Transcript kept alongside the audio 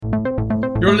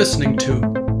You're listening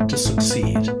to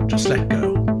Succeed, Just Let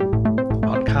Go, a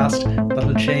podcast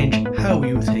that'll change how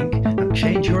you think and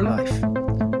change your life.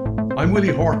 I'm Willie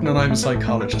Horton and I'm a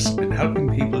psychologist, been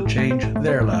helping people change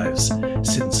their lives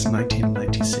since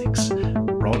 1996.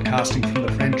 Broadcasting from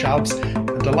the French Alps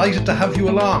and delighted to have you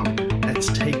along. Let's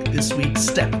take this week's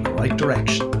step in the right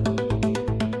direction.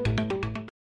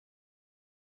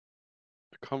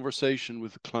 A conversation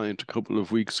with a client a couple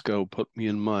of weeks ago put me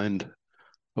in mind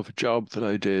of a job that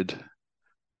I did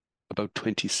about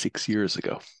 26 years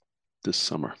ago this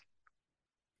summer.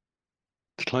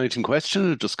 The client in question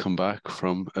had just come back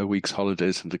from a week's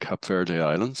holidays in the Cape Verde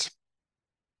Islands,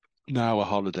 now a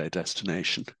holiday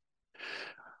destination.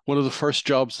 One of the first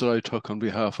jobs that I took on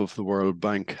behalf of the World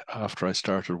Bank after I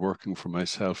started working for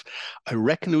myself, I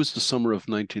reckon it was the summer of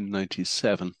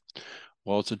 1997,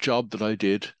 was a job that I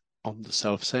did on the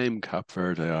self-same Cape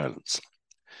Verde Islands.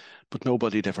 But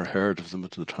nobody had ever heard of them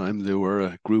at the time. They were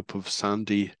a group of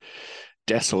sandy,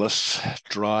 desolate,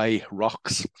 dry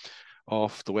rocks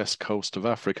off the west coast of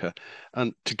Africa.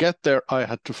 And to get there, I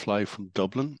had to fly from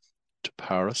Dublin to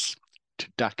Paris to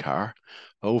Dakar,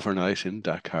 overnight in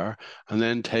Dakar, and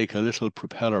then take a little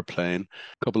propeller plane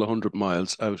a couple of 100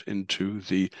 miles out into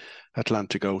the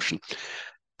Atlantic Ocean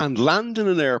and land in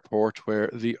an airport where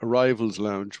the arrivals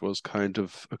lounge was kind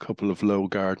of a couple of low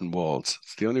garden walls.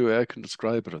 It's the only way I can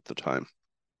describe it at the time.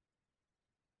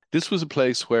 This was a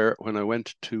place where, when I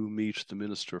went to meet the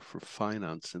Minister for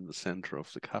Finance in the centre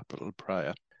of the capital,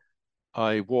 Praia,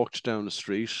 I walked down the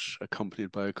street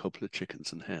accompanied by a couple of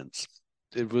chickens and hens.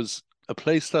 It was a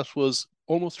place that was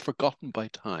almost forgotten by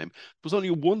time. There was only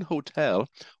one hotel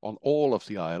on all of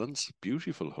the islands,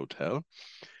 beautiful hotel,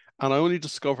 and I only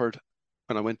discovered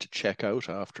when I went to check out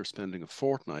after spending a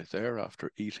fortnight there,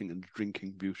 after eating and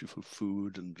drinking beautiful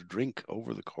food and drink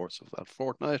over the course of that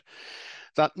fortnight,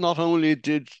 that not only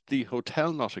did the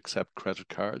hotel not accept credit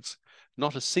cards,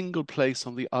 not a single place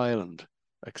on the island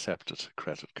accepted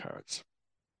credit cards.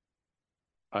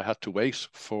 I had to wait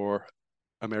for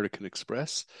American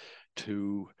Express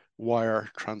to wire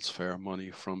transfer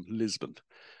money from Lisbon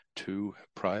to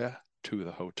Praia to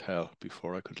the hotel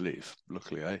before I could leave.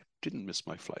 Luckily, I didn't miss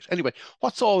my flight. Anyway,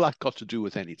 what's all that got to do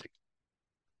with anything?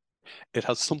 It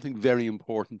has something very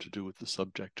important to do with the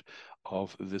subject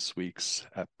of this week's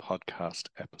podcast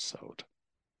episode.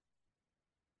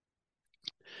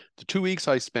 The 2 weeks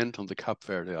I spent on the Cape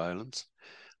Verde Islands,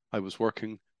 I was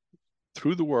working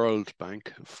through the World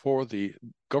Bank for the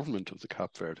government of the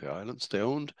Cape Verde Islands. They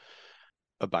owned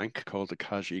a bank called the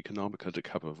Caixa Económica de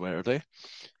Cabo Verde,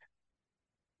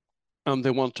 and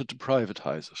they wanted to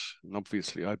privatize it. And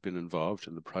obviously, I'd been involved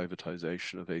in the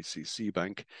privatization of ACC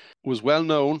Bank. It was well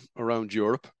known around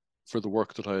Europe for the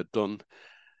work that I had done.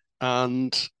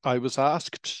 And I was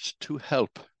asked to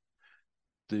help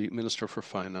the Minister for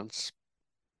Finance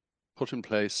put in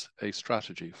place a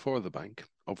strategy for the bank,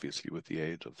 obviously with the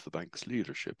aid of the bank's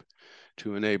leadership,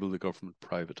 to enable the government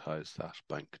privatize that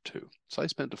bank too. So I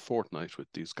spent a fortnight with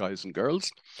these guys and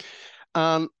girls.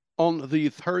 And on the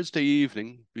Thursday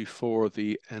evening before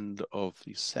the end of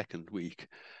the second week,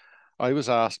 I was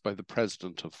asked by the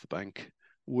president of the bank,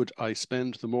 would I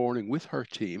spend the morning with her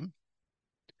team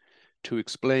to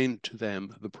explain to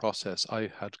them the process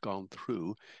I had gone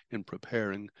through in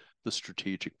preparing the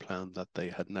strategic plan that they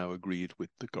had now agreed with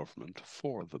the government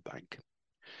for the bank.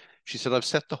 She said, I've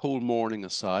set the whole morning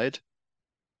aside.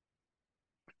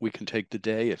 We can take the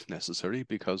day if necessary,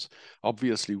 because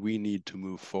obviously we need to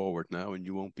move forward now and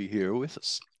you won't be here with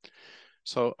us.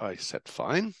 So I said,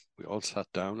 fine. We all sat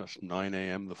down at 9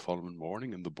 a.m. the following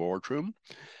morning in the boardroom.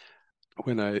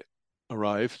 When I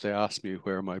arrived, they asked me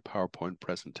where my PowerPoint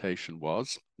presentation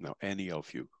was. Now, any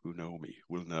of you who know me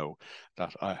will know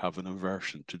that I have an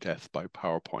aversion to death by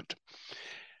PowerPoint.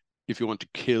 If you want to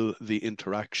kill the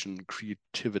interaction,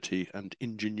 creativity, and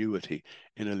ingenuity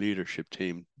in a leadership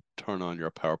team, turn on your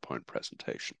PowerPoint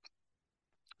presentation.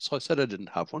 So I said I didn't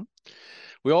have one.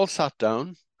 We all sat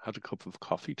down, had a cup of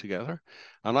coffee together,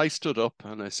 and I stood up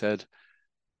and I said,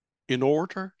 in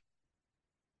order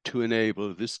to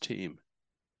enable this team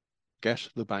get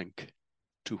the bank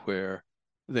to where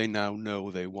they now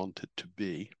know they want it to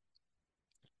be,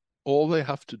 all they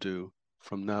have to do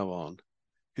from now on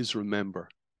is remember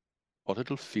what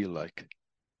it'll feel like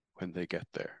when they get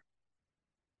there.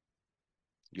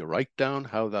 You write down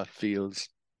how that feels,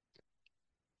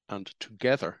 and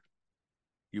together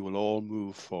you will all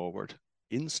move forward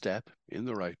in step in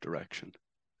the right direction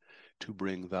to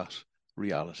bring that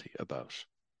reality about.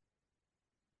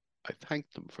 I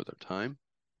thanked them for their time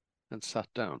and sat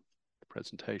down. The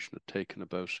presentation had taken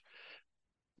about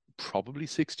probably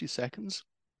 60 seconds.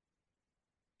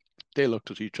 They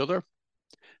looked at each other.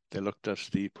 They looked at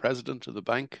the president of the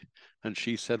bank, and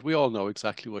she said, "We all know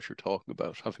exactly what you're talking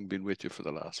about, having been with you for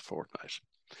the last fortnight."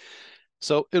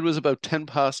 So it was about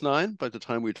 9:10 by the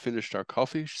time we'd finished our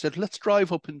coffee. She said, "Let's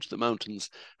drive up into the mountains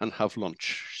and have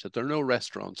lunch." She said, "There are no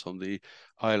restaurants on the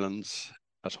islands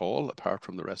at all, apart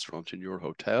from the restaurant in your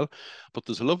hotel. But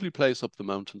there's a lovely place up the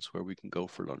mountains where we can go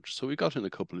for lunch." So we got in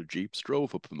a couple of jeeps,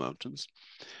 drove up the mountains,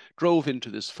 drove into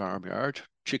this farmyard,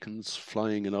 chickens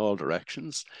flying in all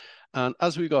directions. And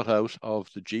as we got out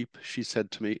of the jeep, she said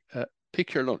to me,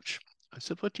 "Pick your lunch." I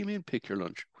said, "What do you mean pick your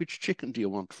lunch? Which chicken do you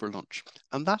want for lunch?"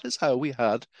 And that is how we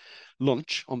had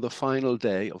lunch on the final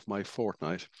day of my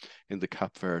fortnight in the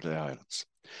Cape Verde Islands.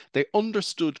 They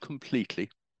understood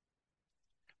completely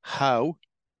how,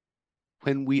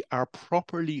 when we are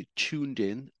properly tuned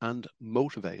in and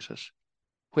motivated,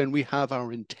 when we have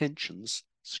our intentions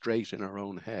straight in our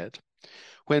own head,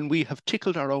 when we have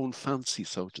tickled our own fancy,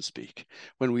 so to speak,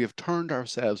 when we have turned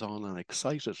ourselves on and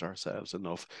excited ourselves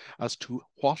enough as to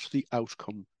what the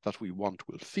outcome that we want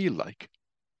will feel like,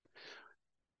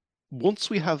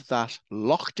 once we have that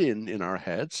locked in our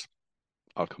heads,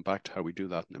 I'll come back to how we do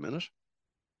that in a minute,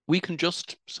 we can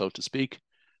just, so to speak,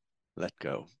 let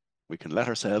go. We can let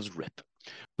ourselves rip.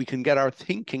 We can get our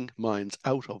thinking minds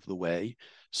out of the way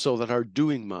so that our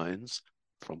doing minds,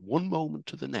 from one moment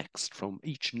to the next, from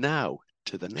each now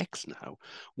to the next now,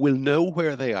 will know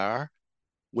where they are,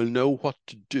 will know what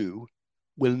to do,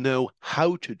 will know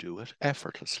how to do it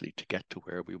effortlessly to get to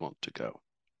where we want to go.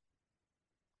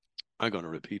 I'm going to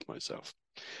repeat myself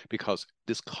because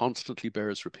this constantly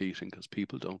bears repeating because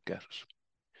people don't get it.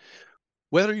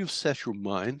 Whether you've set your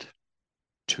mind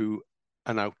to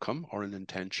an outcome or an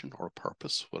intention or a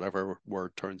purpose, whatever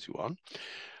word turns you on,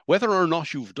 whether or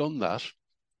not you've done that,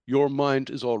 your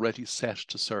mind is already set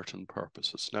to certain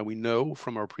purposes. Now, we know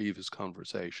from our previous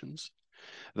conversations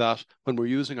that when we're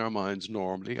using our minds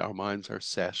normally, our minds are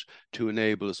set to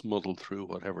enable us muddle through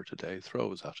whatever today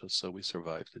throws at us so we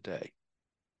survive the day.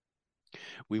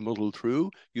 We muddle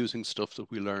through using stuff that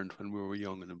we learned when we were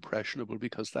young and impressionable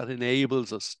because that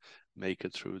enables us make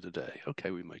it through the day.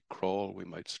 Okay, we might crawl, we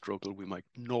might struggle, we might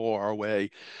gnaw our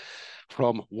way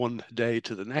from one day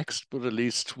to the next, but at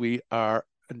least we are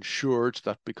ensured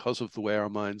that because of the way our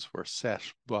minds were set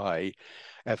by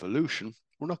evolution,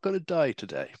 we're not going to die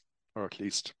today, or at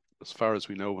least as far as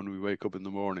we know when we wake up in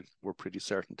the morning, we're pretty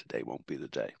certain today won't be the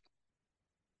day.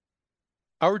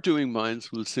 Our doing minds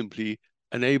will simply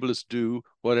enable us do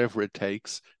whatever it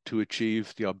takes to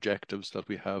achieve the objectives that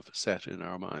we have set in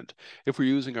our mind. If we're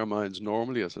using our minds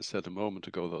normally, as I said a moment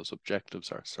ago, those objectives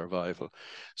are survival.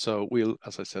 So we'll,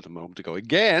 as I said a moment ago,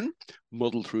 again,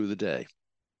 muddle through the day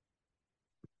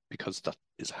because that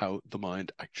is how the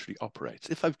mind actually operates.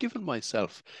 If I've given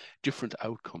myself different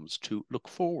outcomes to look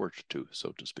forward to,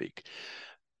 so to speak,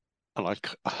 and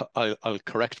I'll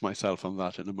correct myself on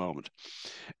that in a moment.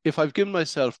 If I've given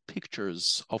myself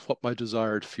pictures of what my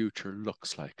desired future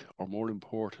looks like, or more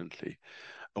importantly,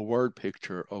 a word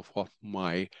picture of what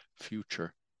my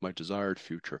future, my desired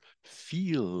future,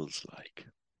 feels like,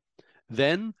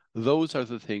 then those are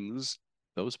the things,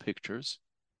 those pictures,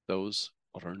 those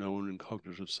what are known in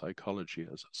cognitive psychology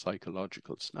as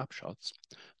psychological snapshots,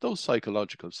 those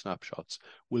psychological snapshots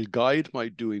will guide my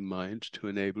doing mind to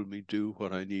enable me do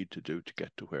what I need to do to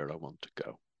get to where I want to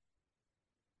go.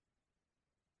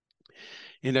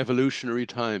 In evolutionary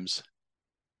times,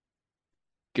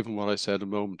 given what I said a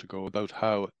moment ago about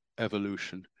how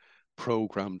evolution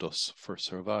programmed us for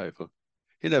survival,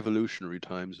 in evolutionary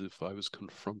times, if I was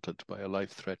confronted by a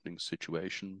life-threatening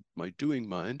situation, my doing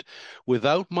mind,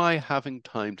 without my having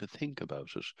time to think about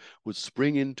it, would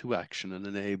spring into action and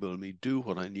enable me do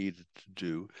what I needed to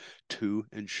do to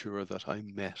ensure that I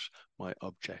met my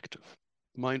objective.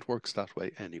 Mind works that way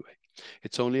anyway.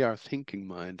 It's only our thinking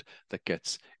mind that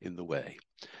gets in the way.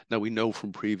 Now, we know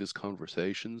from previous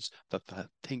conversations that the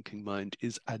thinking mind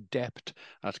is adept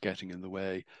at getting in the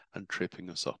way and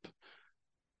tripping us up.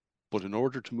 But in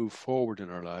order to move forward in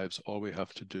our lives, all we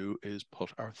have to do is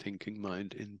put our thinking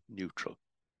mind in neutral.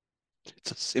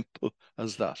 It's as simple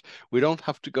as that. We don't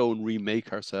have to go and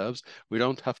remake ourselves. We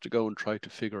don't have to go and try to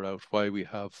figure out why we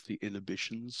have the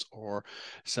inhibitions or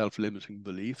self-limiting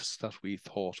beliefs that we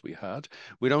thought we had.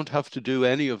 We don't have to do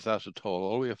any of that at all.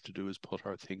 All we have to do is put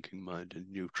our thinking mind in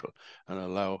neutral and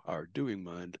allow our doing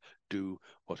mind do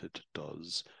what it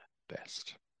does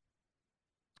best.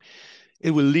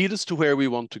 It will lead us to where we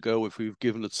want to go if we've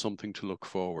given it something to look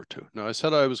forward to. Now, I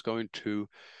said I was going to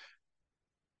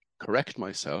correct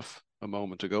myself a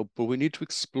moment ago, but we need to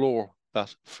explore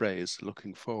that phrase,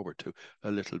 looking forward to, a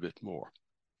little bit more.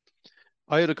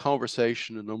 I had a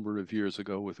conversation a number of years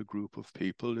ago with a group of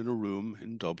people in a room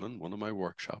in Dublin, one of my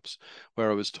workshops,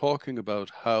 where I was talking about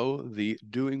how the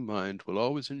doing mind will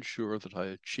always ensure that I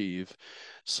achieve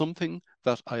something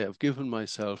that I have given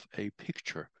myself a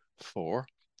picture for,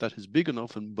 that is big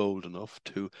enough and bold enough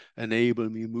to enable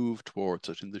me move towards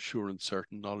it in the sure and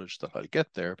certain knowledge that I'll get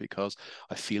there because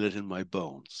I feel it in my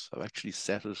bones. I've actually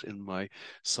set it in my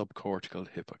subcortical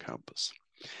hippocampus.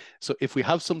 So if we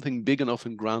have something big enough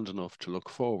and grand enough to look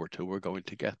forward to, we're going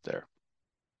to get there.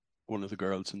 One of the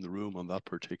girls in the room on that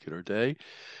particular day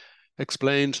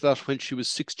explained that when she was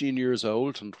 16 years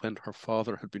old and when her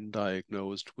father had been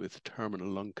diagnosed with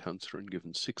terminal lung cancer and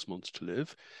given 6 months to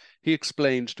live, he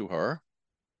explained to her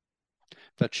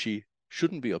that she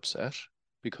shouldn't be upset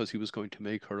because he was going to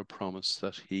make her a promise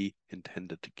that he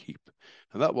intended to keep.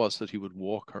 And that was that he would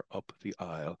walk her up the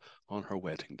aisle on her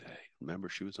wedding day. Remember,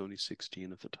 she was only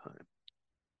 16 at the time.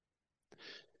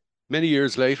 Many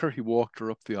years later, he walked her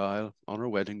up the aisle on her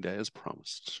wedding day as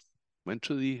promised. Went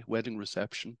to the wedding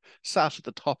reception, sat at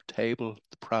the top table,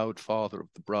 the proud father of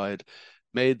the bride,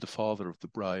 made the father of the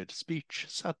bride speech,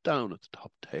 sat down at the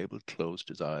top table, closed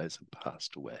his eyes, and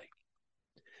passed away.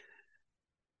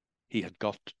 He had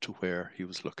got to where he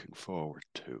was looking forward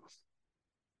to.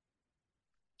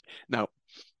 Now,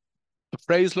 the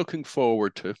phrase looking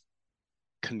forward to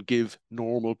can give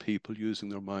normal people using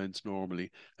their minds normally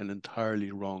an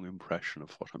entirely wrong impression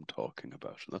of what I'm talking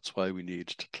about. And that's why we need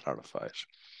to clarify it.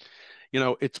 You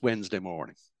know, it's Wednesday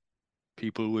morning.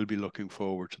 People will be looking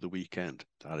forward to the weekend.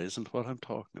 That isn't what I'm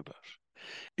talking about.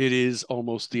 It is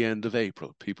almost the end of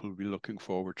April. People will be looking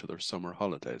forward to their summer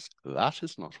holidays. That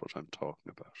is not what I'm talking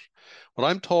about. What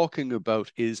I'm talking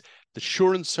about is the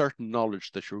sure and certain knowledge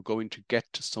that you're going to get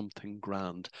to something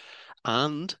grand.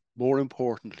 And more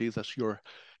importantly, that your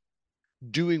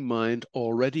doing mind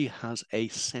already has a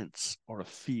sense or a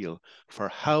feel for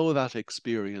how that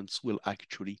experience will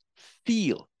actually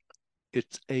feel.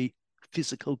 It's a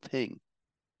physical thing.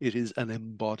 It is an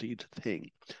embodied thing.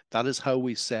 That is how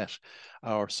we set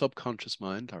our subconscious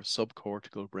mind, our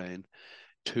subcortical brain,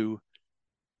 to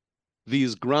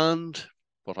these grand,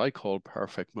 what I call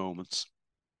perfect moments,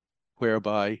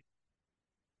 whereby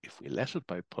if we let it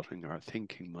by putting our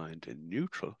thinking mind in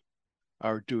neutral,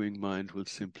 our doing mind will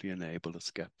simply enable us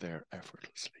get there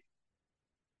effortlessly.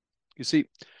 You see,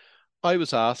 I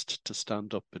was asked to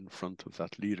stand up in front of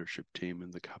that leadership team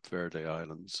in the Cape Verde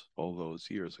Islands all those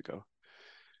years ago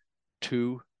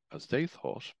to, as they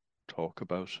thought, talk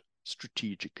about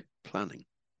strategic planning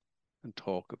and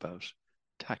talk about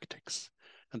tactics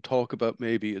and talk about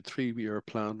maybe a 3-year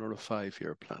plan or a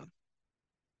 5-year plan.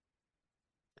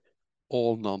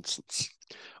 All nonsense.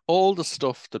 All the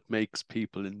stuff that makes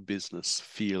people in business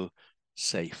feel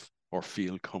safe or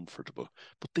feel comfortable,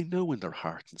 but they know in their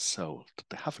heart and soul that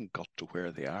they haven't got to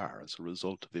where they are as a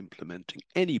result of implementing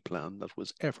any plan that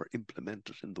was ever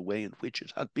implemented in the way in which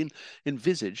it had been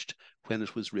envisaged when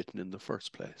it was written in the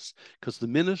first place. Because the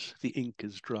minute the ink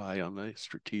is dry on a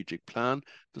strategic plan,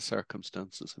 the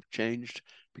circumstances have changed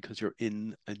because you're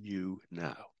in a new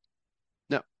now.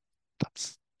 Now,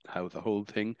 that's how the whole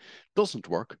thing doesn't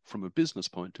work from a business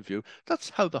point of view. That's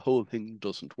how the whole thing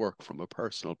doesn't work from a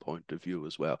personal point of view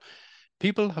as well.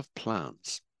 People have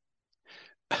plans.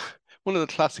 One of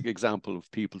the classic examples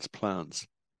of people's plans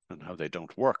and how they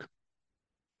don't work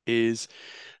is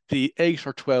the 8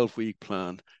 or 12 week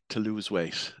plan to lose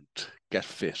weight, to get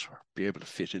fit, or be able to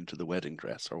fit into the wedding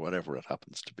dress or whatever it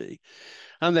happens to be.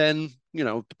 And then, you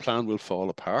know, the plan will fall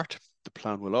apart. The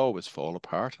plan will always fall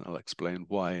apart, and I'll explain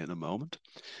why in a moment.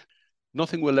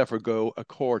 Nothing will ever go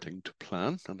according to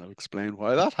plan, and I'll explain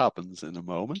why that happens in a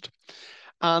moment.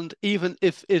 And even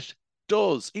if it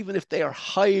does, even if they are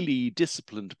highly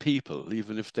disciplined people,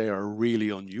 even if they are really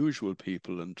unusual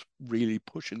people and really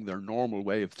pushing their normal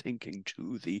way of thinking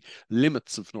to the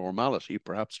limits of normality,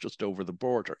 perhaps just over the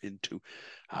border into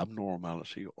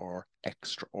abnormality or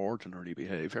extraordinary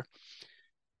behavior,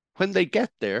 when they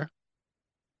get there,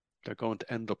 they're going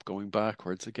to end up going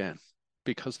backwards again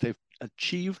because they've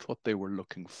achieved what they were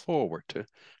looking forward to.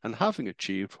 And having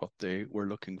achieved what they were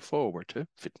looking forward to,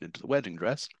 fitting into the wedding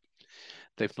dress,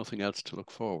 they've nothing else to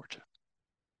look forward to.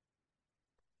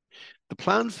 The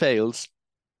plan fails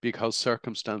because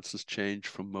circumstances change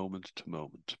from moment to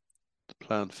moment. The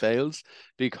plan fails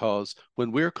because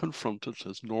when we're confronted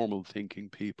as normal thinking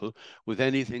people with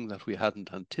anything that we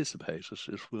hadn't anticipated,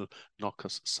 it will knock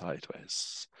us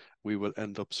sideways. We will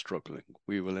end up struggling.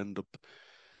 We will end up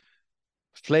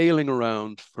flailing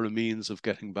around for a means of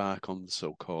getting back on the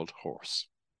so-called horse.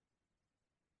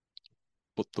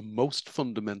 But the most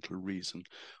fundamental reason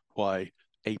why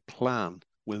a plan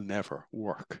will never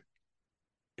work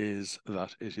is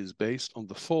that it is based on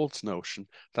the false notion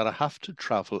that I have to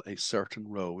travel a certain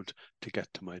road to get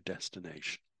to my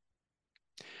destination.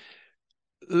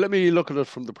 Let me look at it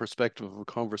from the perspective of a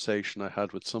conversation I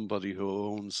had with somebody who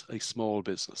owns a small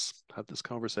business. I had this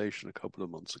conversation a couple of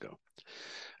months ago.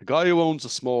 A guy who owns a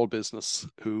small business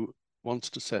who wants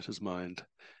to set his mind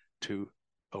to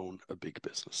own a big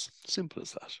business. Simple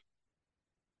as that.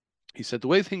 He said, the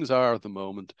way things are at the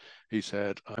moment, he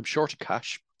said, I'm short of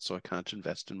cash, so I can't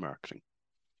invest in marketing.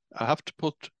 I have to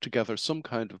put together some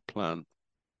kind of plan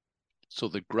so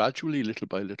that gradually, little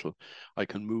by little, I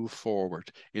can move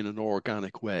forward in an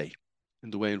organic way,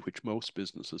 in the way in which most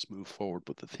businesses move forward.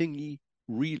 But the thing he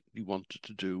really wanted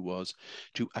to do was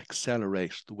to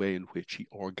accelerate the way in which he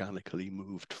organically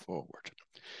moved forward.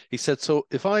 He said, so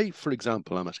if I, for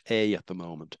example, I'm at A at the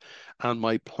moment, and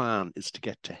my plan is to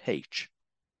get to H,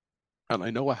 and I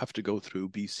know I have to go through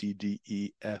B, C, D,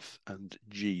 E, F, and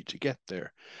G to get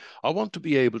there. I want to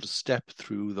be able to step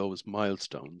through those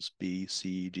milestones, B,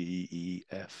 C, D, E,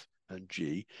 F, and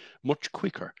G, much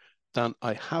quicker than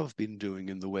I have been doing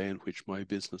in the way in which my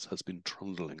business has been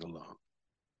trundling along.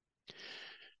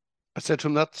 I said to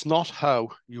him, that's not how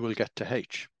you will get to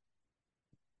H.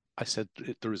 I said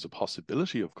there is a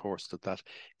possibility, of course, that that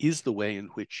is the way in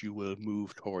which you will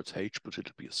move towards H, but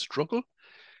it'll be a struggle.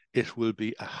 It will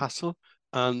be a hassle,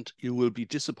 and you will be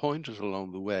disappointed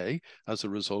along the way as a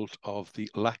result of the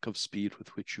lack of speed with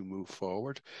which you move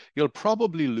forward. You'll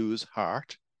probably lose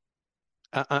heart.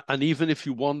 And even if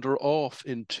you wander off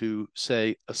into,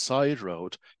 say, a side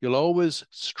road, you'll always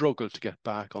struggle to get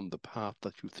back on the path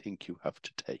that you think you have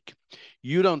to take.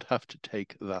 You don't have to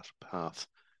take that path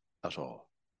at all.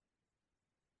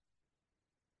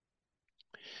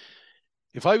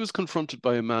 If I was confronted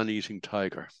by a man-eating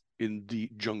tiger in the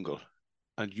jungle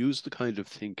and used the kind of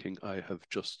thinking I have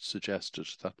just suggested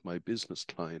that my business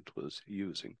client was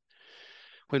using,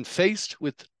 when faced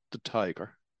with the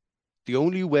tiger, the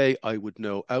only way I would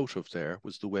know out of there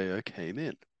was the way I came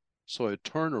in. So I'd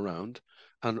turn around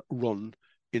and run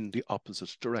in the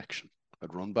opposite direction.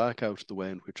 I'd run back out the way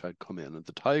in which I'd come in. And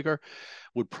the tiger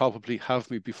would probably have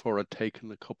me before I'd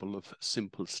taken a couple of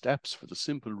simple steps, for the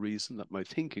simple reason that my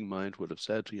thinking mind would have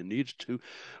said you need to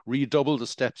redouble the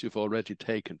steps you've already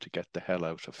taken to get the hell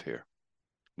out of here.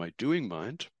 My doing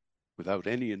mind, without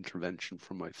any intervention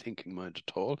from my thinking mind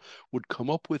at all, would come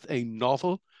up with a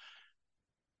novel,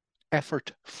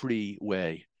 effort-free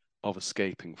way of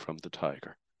escaping from the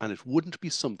tiger. And it wouldn't be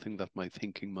something that my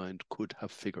thinking mind could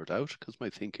have figured out, because my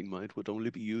thinking mind would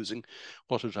only be using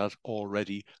what it had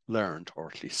already learned, or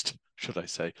at least, should I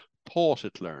say, thought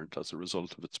it learned as a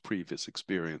result of its previous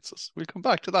experiences. We'll come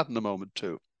back to that in a moment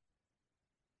too.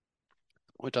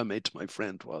 The point I made to my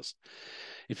friend was,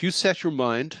 if you set your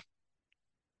mind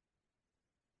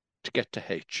to get to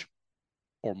H,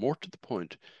 or more to the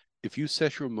point, if you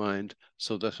set your mind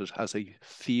so that it has a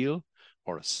feel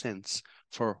or a sense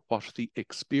for what the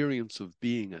experience of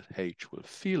being at H will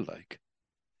feel like,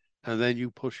 and then you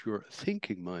put your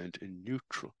thinking mind in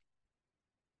neutral,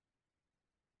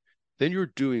 then your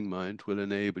doing mind will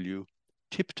enable you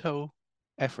tiptoe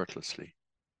effortlessly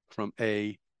from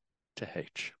A to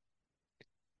H.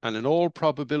 And in all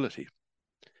probability,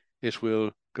 it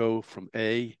will go from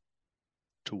A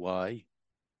to Y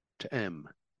to M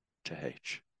to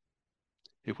H.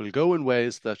 It will go in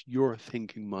ways that your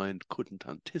thinking mind couldn't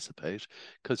anticipate,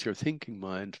 because your thinking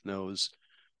mind knows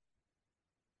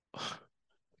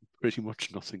pretty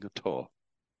much nothing at all.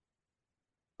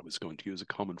 I was going to use a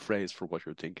common phrase for what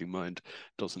your thinking mind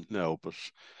doesn't know, but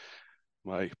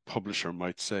my publisher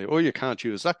might say, oh, you can't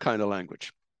use that kind of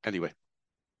language. Anyway,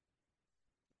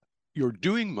 your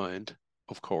doing mind,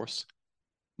 of course,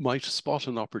 might spot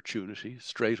an opportunity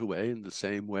straight away in the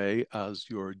same way as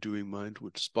your doing mind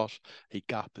would spot a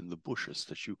gap in the bushes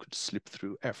that you could slip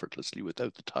through effortlessly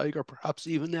without the tiger perhaps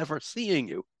even ever seeing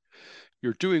you.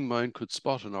 Your doing mind could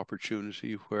spot an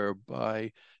opportunity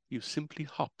whereby you simply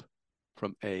hop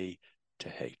from A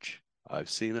to H.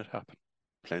 I've seen it happen.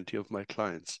 Plenty of my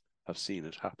clients have seen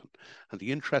it happen. And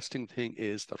the interesting thing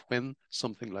is that when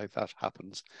something like that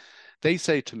happens, they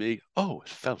say to me, oh, it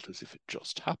felt as if it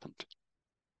just happened,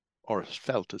 or it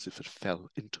felt as if it fell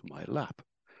into my lap.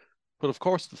 But of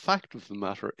course, the fact of the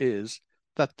matter is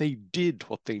that they did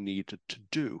what they needed to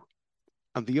do.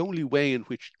 And the only way in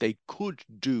which they could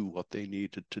do what they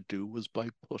needed to do was by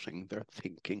putting their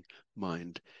thinking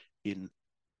mind in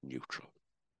neutral.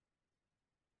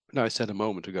 Now, I said a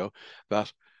moment ago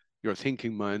that your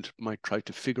thinking mind might try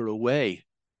to figure a way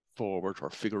forward, or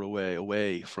figure a way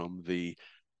away from the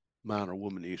man or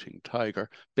woman eating tiger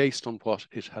based on what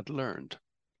it had learned.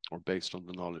 or based on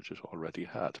the knowledge it already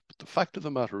had. But the fact of the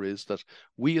matter is that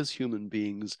we as human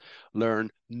beings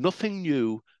learn nothing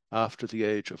new after the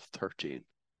age of 13.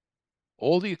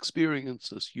 All the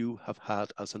experiences you have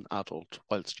had as an adult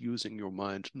whilst using your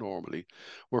mind normally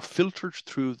were filtered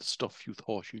through the stuff you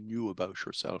thought you knew about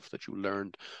yourself that you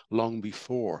learned long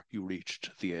before you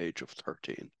reached the age of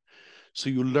 13. So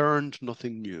you learned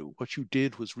nothing new. What you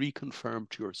did was reconfirm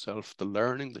to yourself the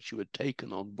learning that you had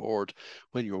taken on board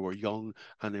when you were young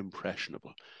and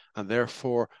impressionable. And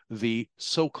therefore, the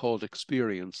so-called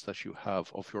experience that you have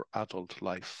of your adult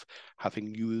life,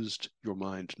 having used your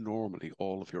mind normally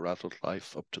all of your adult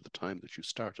life up to the time that you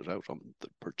started out on the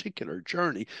particular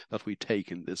journey that we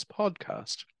take in this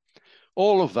podcast,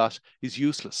 all of that is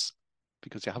useless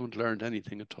because you haven't learned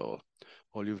anything at all.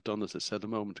 All you've done, as I said a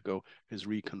moment ago, is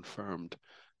reconfirmed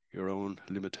your own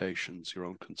limitations, your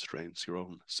own constraints, your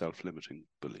own self-limiting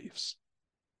beliefs.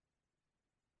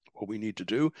 What we need to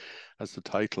do, as the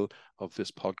title of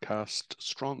this podcast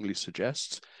strongly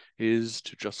suggests, is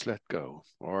to just let go,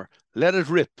 or let it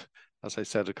rip, as I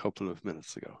said a couple of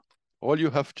minutes ago. All you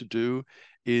have to do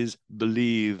is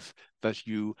believe that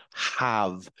you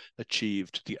have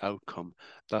achieved the outcome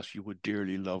that you would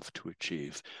dearly love to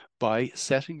achieve by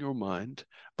setting your mind,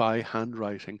 by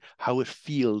handwriting how it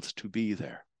feels to be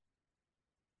there.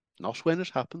 Not when it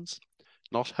happens,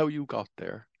 not how you got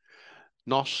there,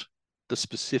 not the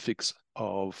specifics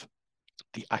of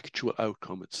the actual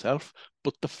outcome itself,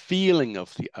 but the feeling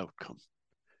of the outcome,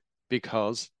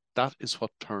 because that is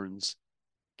what turns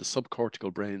the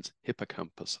subcortical brain's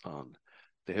hippocampus on.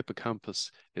 The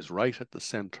hippocampus is right at the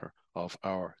center of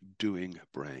our doing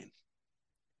brain.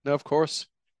 Now, of course,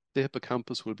 the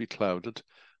hippocampus will be clouded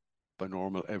by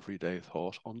normal everyday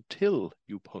thought until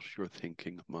you put your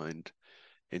thinking mind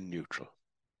in neutral.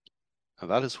 And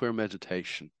that is where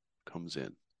meditation comes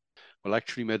in. Well,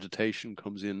 actually, meditation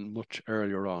comes in much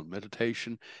earlier on.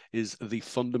 Meditation is the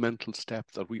fundamental step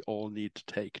that we all need to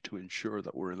take to ensure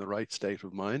that we're in the right state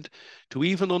of mind, to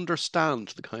even understand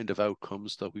the kind of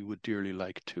outcomes that we would dearly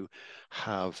like to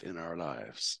have in our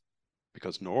lives.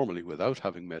 Because normally, without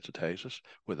having meditated,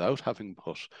 without having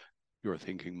put your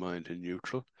thinking mind in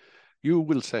neutral, you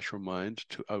will set your mind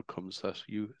to outcomes that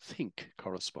you think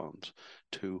correspond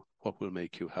to what will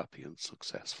make you happy and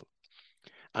successful.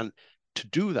 And to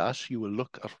do that, you will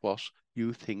look at what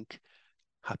you think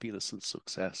happiness and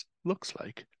success looks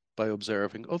like by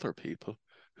observing other people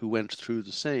who went through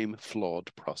the same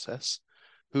flawed process,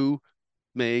 who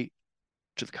may,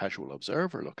 to the casual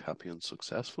observer, look happy and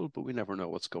successful, but we never know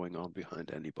what's going on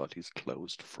behind anybody's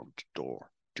closed front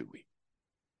door, do we?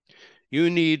 You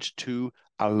need to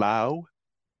allow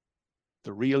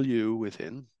the real you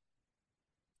within,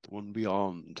 the one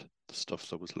beyond the stuff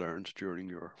that was learned during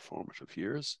your formative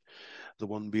years, the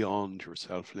one beyond your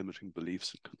self-limiting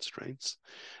beliefs and constraints.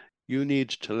 You need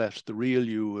to let the real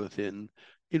you within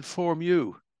inform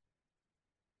you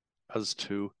as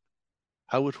to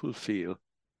how it will feel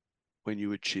when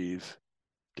you achieve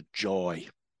the joy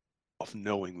of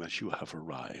knowing that you have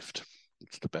arrived.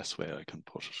 It's the best way I can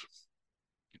put it.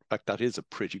 In fact, that is a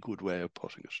pretty good way of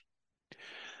putting it.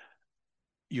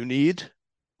 You need,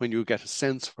 when you get a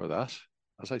sense for that,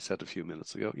 as I said a few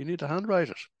minutes ago, you need to handwrite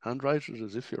it. Handwrite it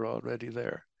as if you're already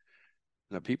there.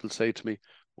 Now, people say to me,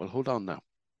 well, hold on now.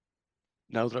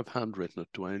 Now that I've handwritten it,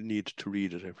 do I need to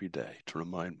read it every day to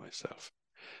remind myself?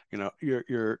 You know,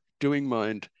 your doing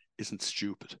mind isn't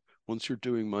stupid. Once your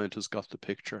doing mind has got the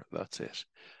picture, that's it.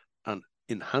 And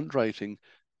in handwriting,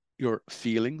 your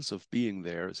feelings of being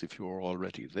there as if you were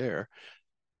already there,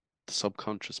 the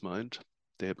subconscious mind,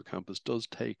 the hippocampus, does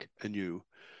take a new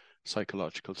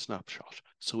psychological snapshot.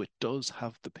 So it does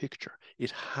have the picture.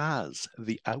 It has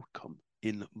the outcome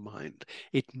in mind.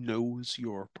 It knows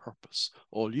your purpose.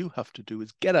 All you have to do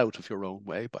is get out of your own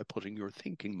way by putting your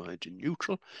thinking mind in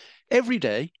neutral every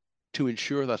day to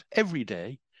ensure that every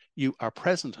day you are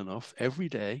present enough every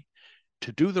day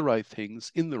to do the right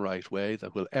things in the right way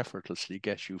that will effortlessly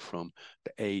get you from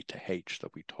the A to H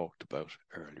that we talked about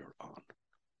earlier on.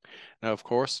 Now, of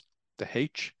course, the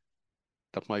H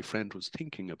that my friend was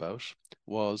thinking about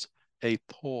was a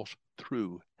thought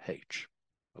through H,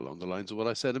 along the lines of what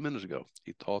I said a minute ago.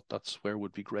 He thought that's where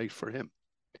would be great for him,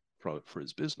 for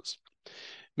his business.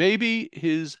 Maybe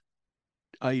his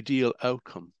ideal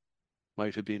outcome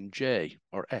might have been J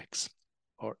or X,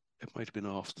 or it might have been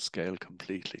off the scale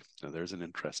completely. Now, there's an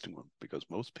interesting one, because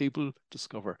most people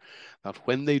discover that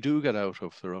when they do get out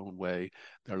of their own way,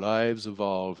 their lives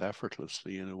evolve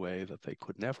effortlessly in a way that they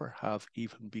could never have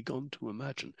even begun to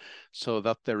imagine, so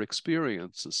that their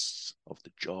experiences of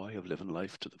the joy of living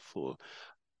life to the full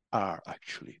are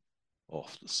actually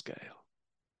off the scale.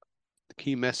 The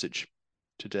key message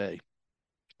today,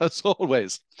 as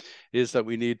always, is that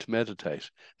we need to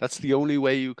meditate. That's the only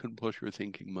way you can put your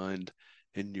thinking mind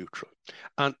in neutral.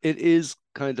 And it is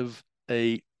kind of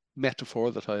a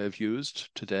metaphor that I have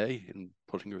used today in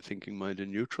putting your thinking mind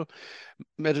in neutral.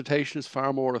 Meditation is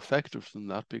far more effective than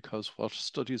that, because what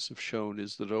studies have shown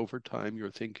is that over time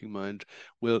your thinking mind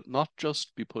will not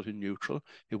just be put in neutral,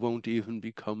 it won't even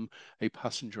become a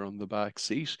passenger on the back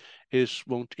seat, it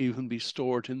won't even be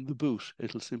stored in the boot,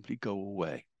 it'll simply go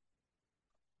away.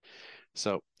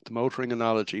 So the motoring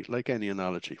analogy, like any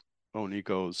analogy, only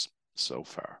goes so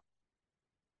far.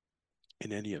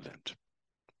 In any event,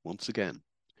 once again,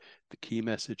 the key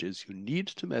message is you need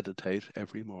to meditate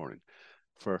every morning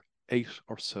for 8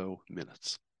 or so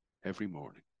minutes every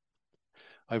morning.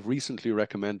 I've recently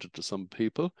recommended to some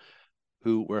people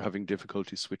who were having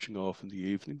difficulty switching off in the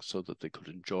evening so that they could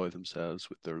enjoy themselves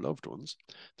with their loved ones,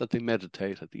 that they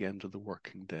meditate at the end of the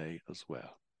working day as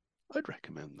well. I'd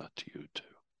recommend that to you too.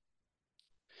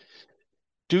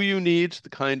 Do you need the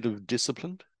kind of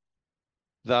discipline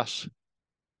that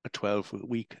a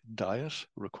 12-week diet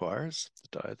requires, the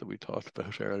diet that we talked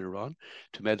about earlier on,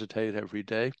 to meditate every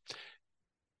day?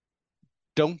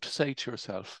 Don't say to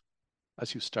yourself,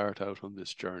 as you start out on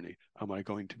this journey, am I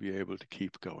going to be able to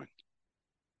keep going?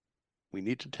 We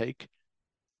need to take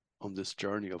on this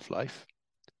journey of life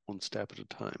one step at a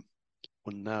time,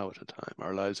 one now at a time.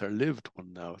 Our lives are lived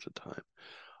one now at a time.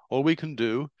 All we can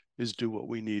do is do what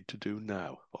we need to do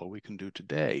now. All we can do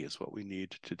today is what we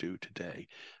need to do today.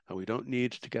 And we don't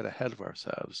need to get ahead of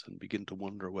ourselves and begin to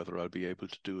wonder whether I'll be able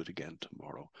to do it again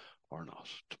tomorrow or not.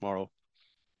 Tomorrow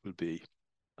will be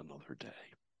another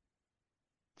day.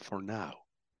 For now,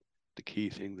 the key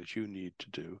thing that you need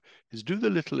to do is do the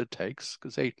little it takes,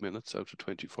 because 8 minutes out of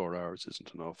 24 hours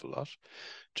isn't an awful lot,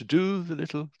 to do the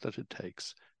little that it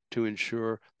takes to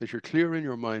ensure that you're clear in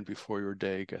your mind before your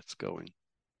day gets going,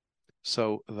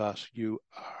 so that you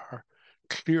are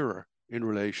clearer in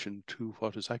relation to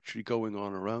what is actually going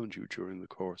on around you during the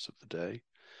course of the day,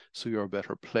 so you're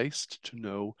better placed to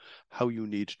know how you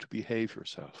need to behave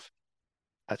yourself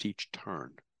at each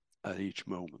turn, at each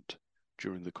moment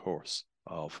during the course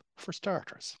of, for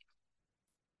starters,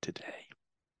 today.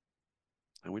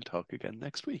 And we'll talk again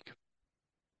next week.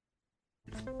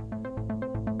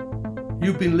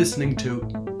 You've been listening to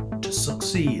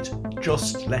Succeed,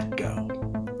 Just Let Go.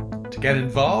 To get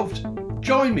involved,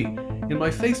 join me in my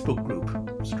Facebook group,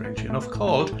 strangely enough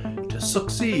called To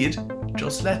Succeed,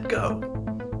 Just Let Go.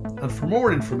 And for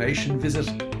more information, visit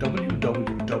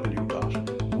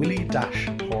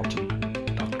www.willie-horton.com.